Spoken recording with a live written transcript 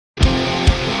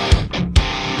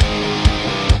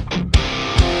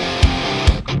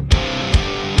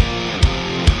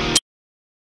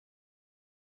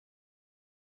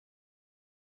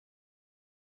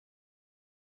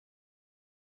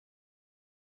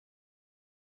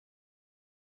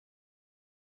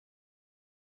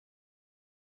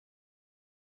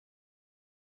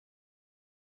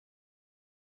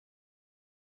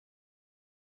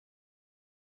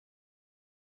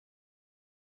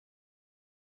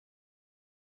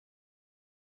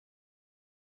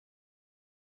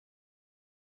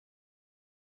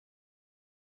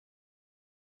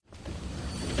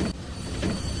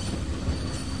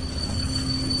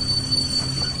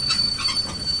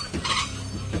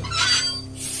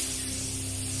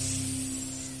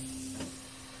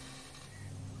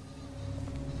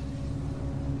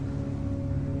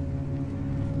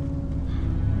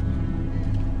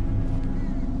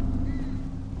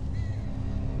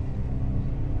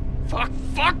Fuck,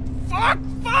 fuck, fuck,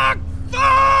 fuck,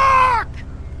 fuck!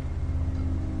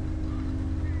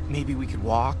 Maybe we could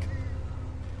walk?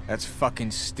 That's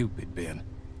fucking stupid, Ben.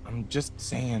 I'm just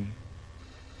saying.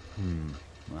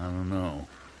 I don't know.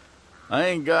 I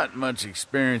ain't got much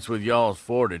experience with y'all's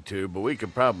fortitude, but we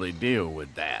could probably deal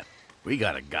with that. We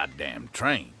got a goddamn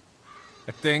train.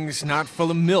 That thing's not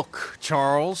full of milk,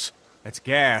 Charles. That's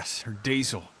gas or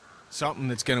diesel. Something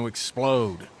that's gonna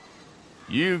explode.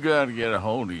 You gotta get a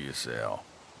hold of yourself.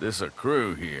 This a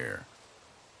crew here.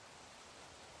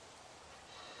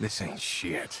 This ain't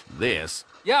shit. This?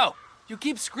 Yo, you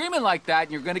keep screaming like that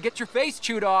and you're gonna get your face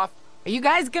chewed off. Are you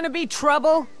guys gonna be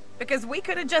trouble? Because we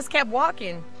could have just kept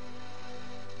walking.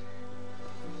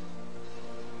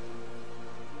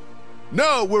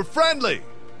 No, we're friendly!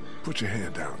 Put your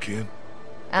hand down, kid.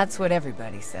 That's what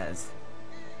everybody says.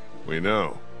 We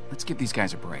know. Let's give these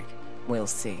guys a break. We'll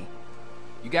see.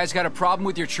 You guys got a problem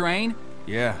with your train?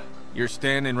 Yeah, you're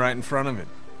standing right in front of it.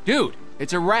 Dude,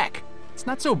 it's a wreck. It's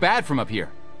not so bad from up here.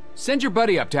 Send your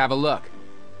buddy up to have a look.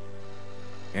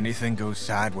 Anything goes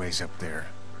sideways up there,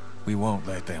 we won't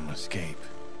let them escape.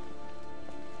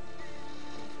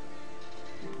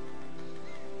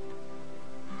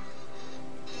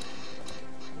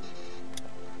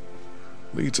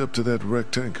 Leads up to that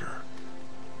wrecked tanker.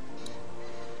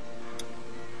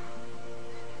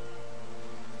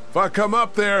 If I come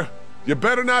up there, you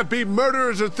better not be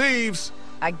murderers or thieves.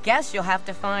 I guess you'll have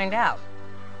to find out.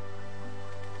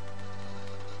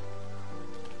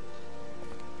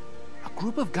 A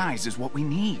group of guys is what we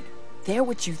need. They're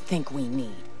what you think we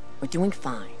need. We're doing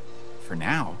fine. For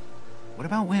now. What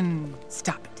about when...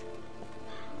 Stop it.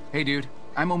 Hey, dude.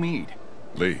 I'm Omid.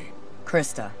 Lee,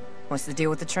 Christa, what's the deal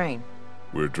with the train?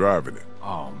 we're driving it.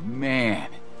 Oh, man.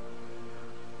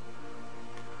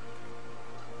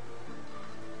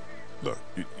 Look,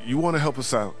 you want to help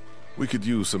us out? We could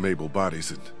use some able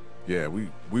bodies and... yeah, we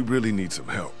really need some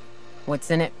help.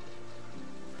 What's in it?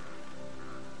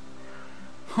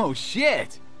 Oh,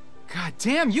 shit. God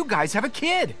damn, you guys have a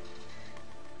kid.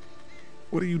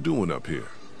 What are you doing up here?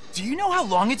 Do you know how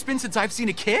long it's been since I've seen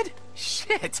a kid?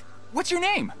 Shit. What's your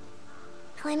name?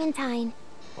 Clementine.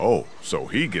 Oh, so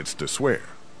he gets to swear.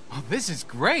 Well, this is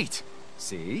great.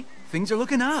 See? Things are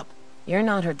looking up. You're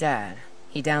not her dad.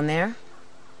 He down there?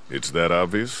 It's that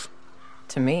obvious?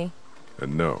 To me.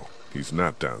 And no, he's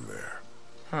not down there.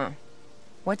 Huh.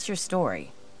 What's your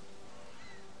story?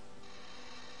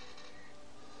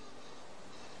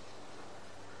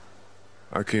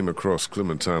 I came across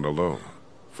Clementine alone.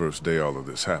 First day all of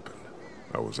this happened.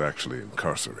 I was actually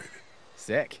incarcerated.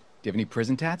 Sick. Do you have any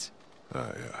prison tats?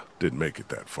 I didn't make it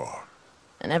that far.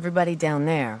 And everybody down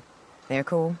there, they're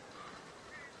cool?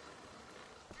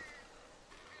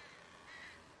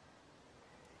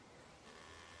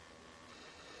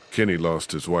 Kenny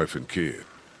lost his wife and kid.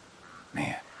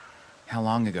 Man, how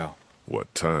long ago?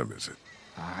 What time is it?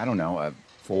 I don't know,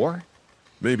 4?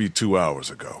 Maybe 2 hours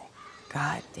ago.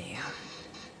 God damn.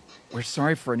 We're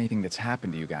sorry for anything that's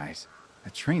happened to you guys.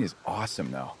 That train is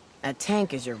awesome, though. That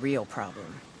tank is your real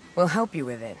problem. We'll help you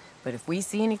with it, but if we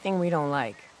see anything we don't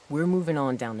like, we're moving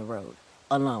on down the road.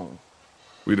 Alone.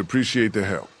 We'd appreciate the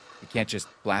help. You can't just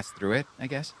blast through it, I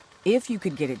guess? If you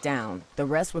could get it down, the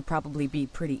rest would probably be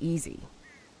pretty easy.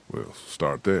 We'll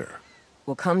start there.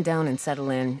 We'll come down and settle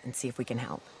in and see if we can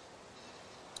help.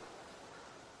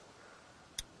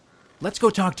 Let's go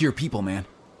talk to your people, man.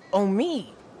 Omid!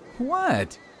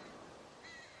 What?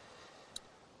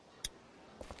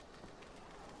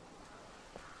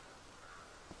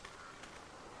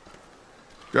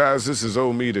 Guys, this is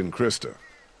Omid and Christa.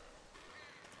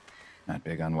 Not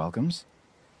big on welcomes.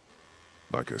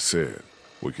 Like I said,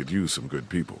 we could use some good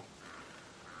people.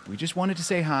 We just wanted to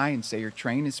say hi and say your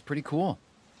train is pretty cool.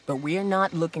 But we're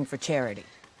not looking for charity.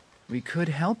 We could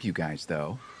help you guys,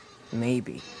 though.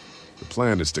 Maybe. The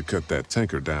plan is to cut that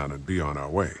tanker down and be on our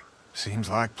way. Seems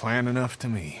like plan enough to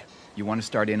me. You want to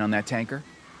start in on that tanker?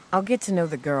 I'll get to know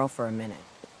the girl for a minute.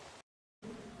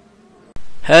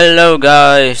 Hello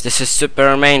guys, this is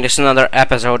Superman. This is another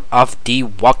episode of The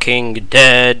Walking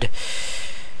Dead,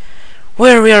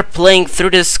 where we are playing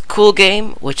through this cool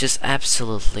game, which is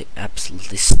absolutely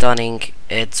stunning.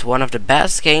 It's one of the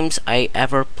best games I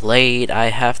ever played, I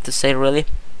have to say, really.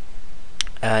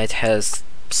 It has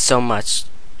so much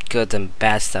good and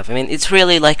bad stuff. I mean, it's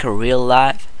really like a real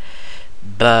life,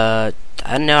 but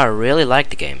I don't know, I really like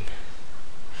the game.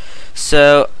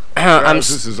 So, Guys,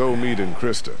 this is Omid and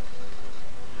Christa.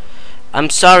 I'm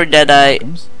sorry that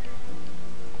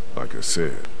Like I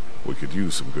said, we could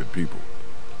use some good people.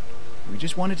 We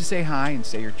just wanted to say hi and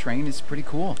say your train is pretty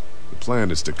cool. The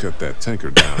plan is to cut that tanker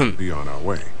down and be on our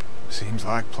way. Seems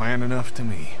like plan enough to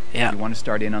me. Yeah. You want to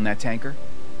start in on that tanker?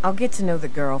 I'll get to know the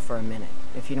girl for a minute,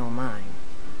 if you don't mind.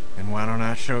 And why don't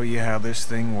I show you how this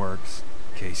thing works,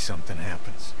 in case something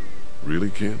happens? Really,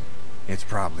 Ken? It's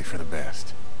probably for the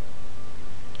best.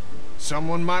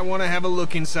 Someone might want to have a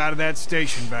look inside of that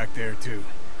station back there, too.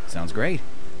 Sounds great.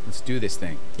 Let's do this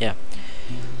thing. Yeah.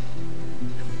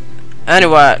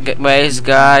 Anyways,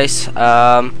 guys,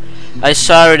 I'm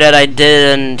sorry that I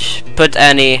didn't put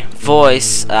any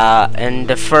voice in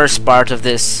the first part of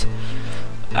this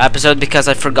episode because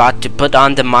I forgot to put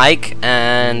on the mic,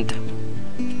 and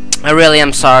I really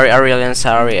am sorry.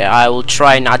 I will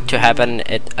try not to happen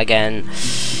it again.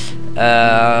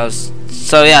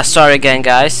 So yeah, sorry again,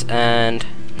 guys, and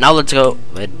now let's go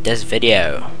with this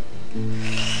video.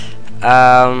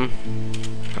 How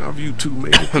have you two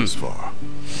made it this far?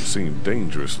 You seem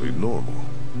dangerously normal.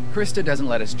 Christa doesn't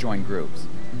let us join groups,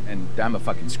 and I'm a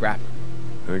fucking scrapper.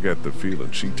 I got the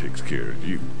feeling she takes care of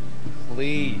you.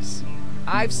 Please.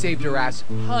 I've saved her ass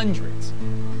hundreds.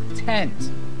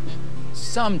 Tens.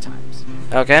 Sometimes.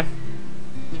 Okay.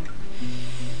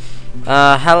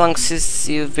 How long since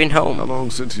you've been home? How long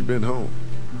since you been home?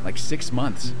 Like 6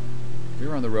 months. We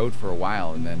were on the road for a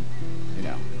while, and then, you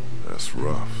know, That's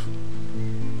rough.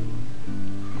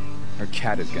 her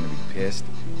cat is gonna be pissed.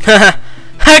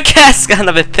 Her cat's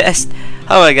gonna be pissed.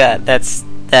 Oh my god, that's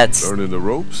Learning the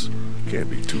ropes? Can't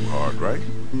be too hard, right?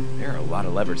 There are a lot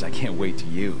of levers I can't wait to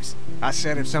use. I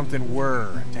said if something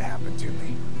were to happen to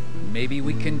me. Maybe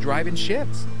we can drive in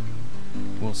shifts.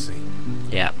 We'll see.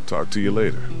 yeah. Talk to you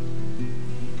later.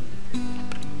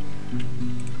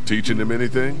 Teaching him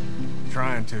anything?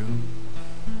 Trying to.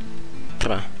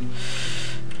 Come on.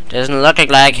 Doesn't look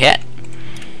like it.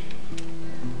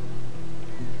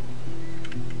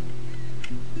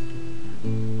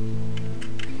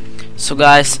 So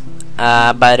guys,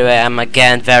 by the way, I'm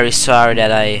again very sorry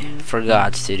that I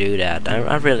forgot to do that.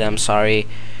 I really am sorry.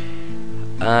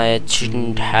 It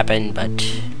shouldn't happen, but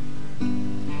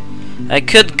I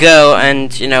could go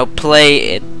and, you know,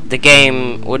 play the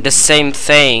game with the same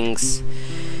things.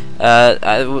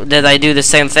 That I do the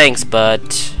same things,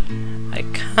 but I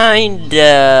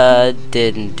kinda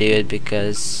didn't do it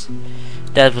because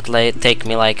that would take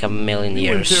me like a million You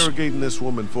years. interrogating this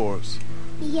woman for us?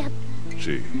 Yep,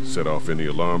 She set off any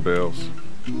alarm bells?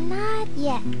 not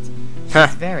yet.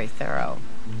 It's very thorough.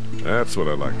 That's what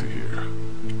I like to hear.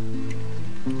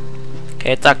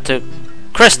 Okay, talk to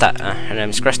Christa. Her name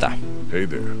is Christa. Hey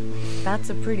there. That's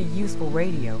a pretty useful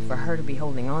radio for her to be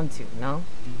holding on to, no?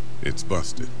 It's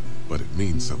busted, but it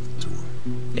means something to her.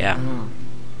 Yeah. Oh,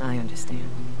 I understand.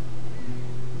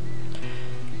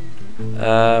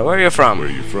 Where are you from? Where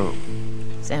you from?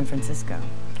 San Francisco.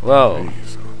 Whoa.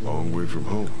 He's a long way from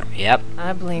home. Yep.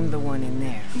 I blame the one in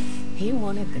there. He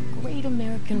wanted the great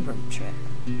American road trip.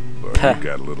 But he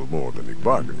got a little more than he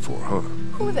bargained for, huh?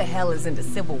 Who the hell is into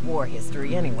Civil War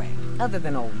history anyway, other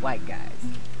than old white guys?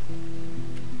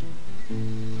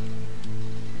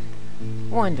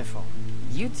 Wonderful.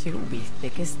 You two will be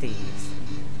thick as thieves.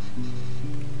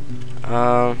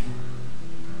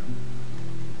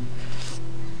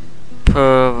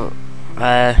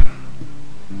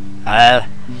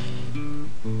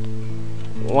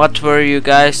 What were you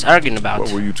guys arguing about?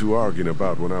 What were you two arguing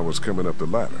about when I was coming up the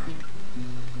ladder?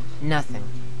 Nothing.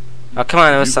 Oh, come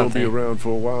on, it was You gonna something. be around for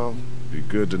a while? Be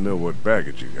good to know what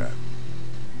baggage you got.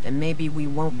 Then maybe we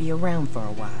won't be around for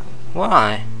a while.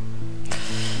 Why?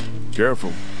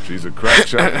 Careful, she's a crack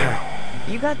shot now.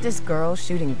 You got this girl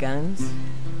shooting guns?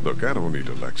 Look, I don't need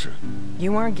a lecture.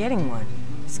 You aren't getting one.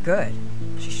 It's good.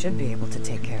 She should be able to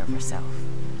take care of herself.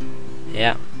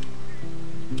 Yeah.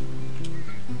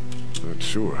 Not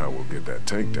sure how we'll get that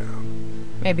tank down.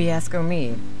 Maybe ask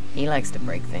Omid. He likes to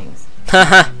break things.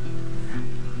 Haha.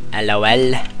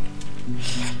 LOL.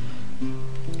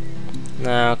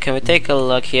 Now, can we take a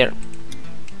look here?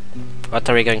 What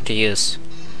are we going to use?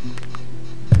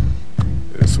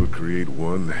 This would create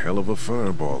one hell of a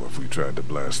fireball if we tried to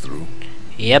blast through.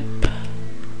 Yep.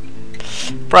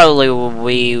 Probably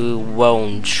we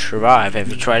won't survive if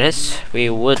we try this. We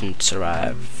wouldn't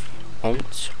survive.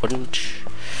 Wouldn't.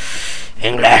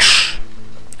 English.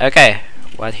 Okay,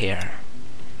 what here?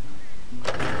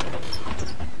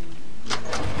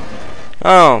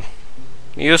 Oh,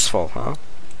 useful, huh?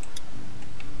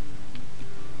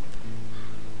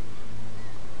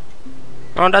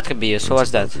 Oh, that could be useful.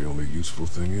 What's That's that? about the only useful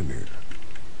thing in here.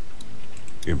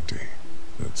 Empty.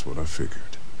 That's what I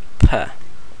figured. Huh.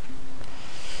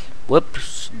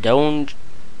 Whoops! Don't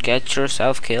get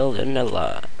yourself killed in the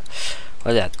lot.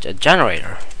 What's that? A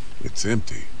generator. It's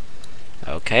empty.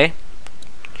 Okay.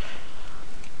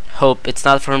 Hope it's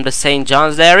not from the St.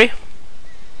 John's Dairy.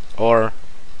 or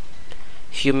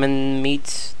human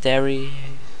meat, dairy,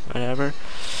 whatever.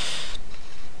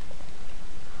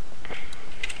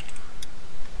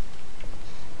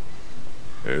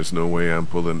 There's no way I'm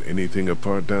pulling anything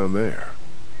apart down there.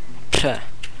 Psh,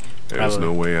 There's Probably.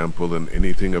 no way I'm pulling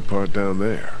anything apart down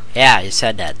there. yeah, you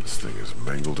said that. This thing is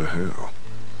mangled to hell.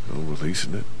 No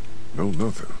releasing it. No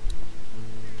nothing.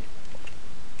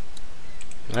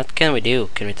 What can we do?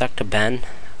 Can we talk to Ben?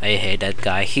 I hate that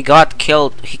guy. He got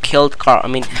killed. He killed Carl. I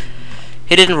mean,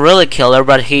 he didn't really kill her,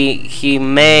 but he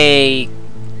made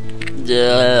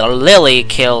Lily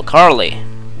kill Carly.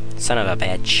 Son of a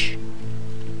bitch.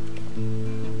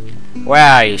 Where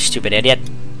are you, stupid idiot?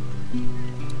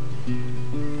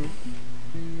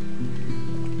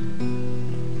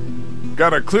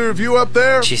 Got a clear view up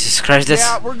there? Jesus Christ, this.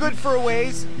 Yeah, we're good for a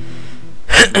ways.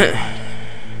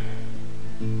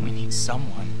 We need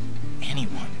someone,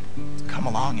 anyone, to come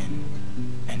along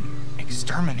and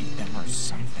exterminate them or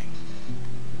something.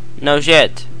 No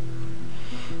shit.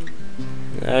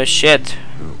 No shit.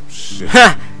 Oh, shit.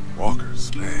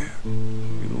 Walkers, man.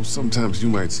 You know, sometimes you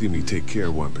might see me take care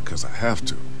of one because I have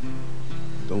to.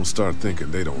 Don't start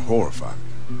thinking they don't horrify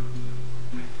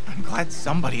me. I'm glad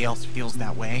somebody else feels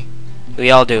that way. We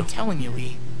all do. I'm telling you,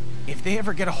 Lee, if they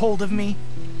ever get a hold of me,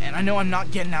 and I know I'm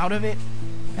not getting out of it,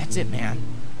 that's it, man.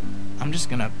 I'm just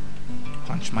gonna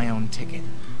punch my own ticket.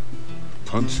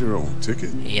 Punch your own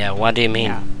ticket? Yeah, what do you mean?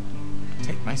 Yeah,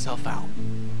 take myself out.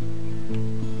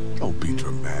 Don't be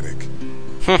dramatic.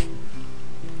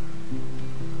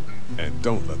 And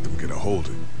don't let them get a hold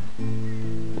of you.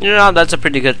 You know, that's a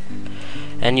pretty good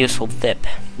and useful tip.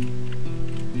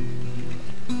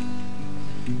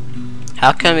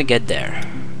 How can we get there?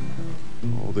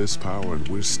 All this power and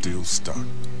we're still stuck.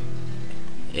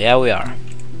 Yeah, we are.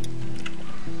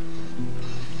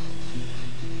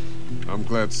 I'm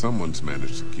glad someone's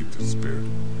managed to keep the spirit.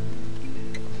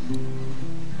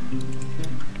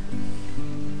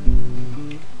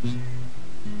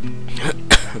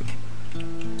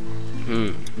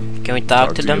 Can we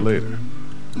talk to you them? later.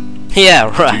 Yeah,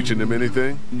 right. Teaching them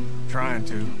anything? Trying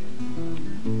to.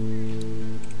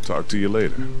 Talk to you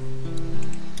later.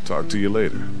 Talk to you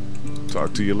later.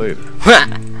 Talk to you later.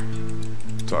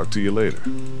 Talk to you later.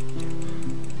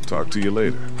 Talk to you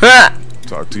later.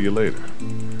 Talk to you later.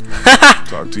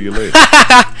 Talk to you later.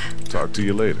 Talk to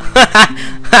you later.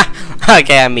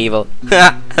 Okay, I'm evil.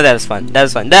 That was fun. That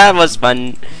was fun. That was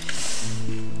fun.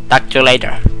 Talk to you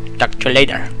later. Talk to you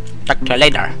later. Talk to you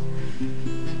later.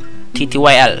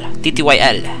 TTYL.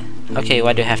 TTYL. Okay,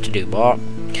 what do you have to do, boy?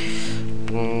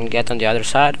 Get on the other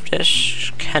side of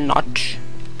this. Cannot.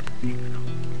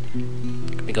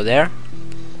 Can we go there?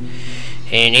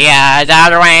 In the eyes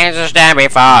of the rains to stand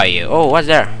before you. Oh, what's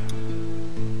there?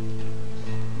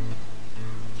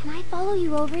 Can I follow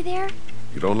you over there?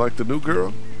 You don't like the new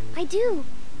girl? I do,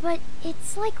 but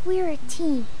it's like we're a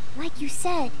team, like you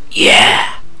said.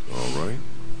 Yeah! All right.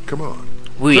 Come on.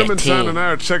 We a Clementine team. and I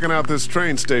are checking out this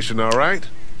train station, all right?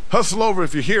 Hustle over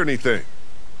if you hear anything.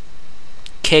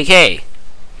 KK.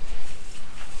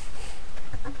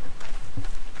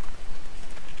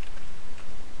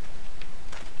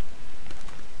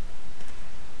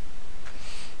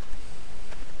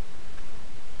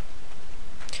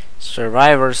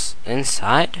 Survivors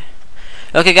inside.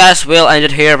 Okay, guys, we'll end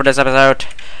it here for this episode.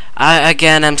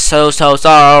 Again, I'm so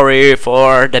sorry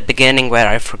for the beginning where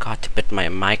I forgot to put my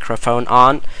microphone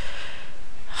on.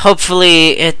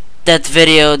 Hopefully, this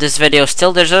video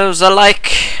still deserves a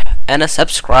like and a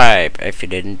subscribe if you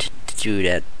didn't do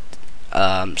that.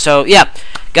 So yeah,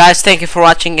 guys, thank you for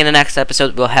watching. In the next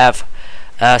episode, we'll have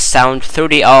sound through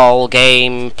the all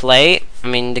gameplay. I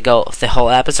mean, the whole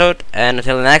episode. And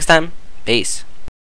until the next time, peace.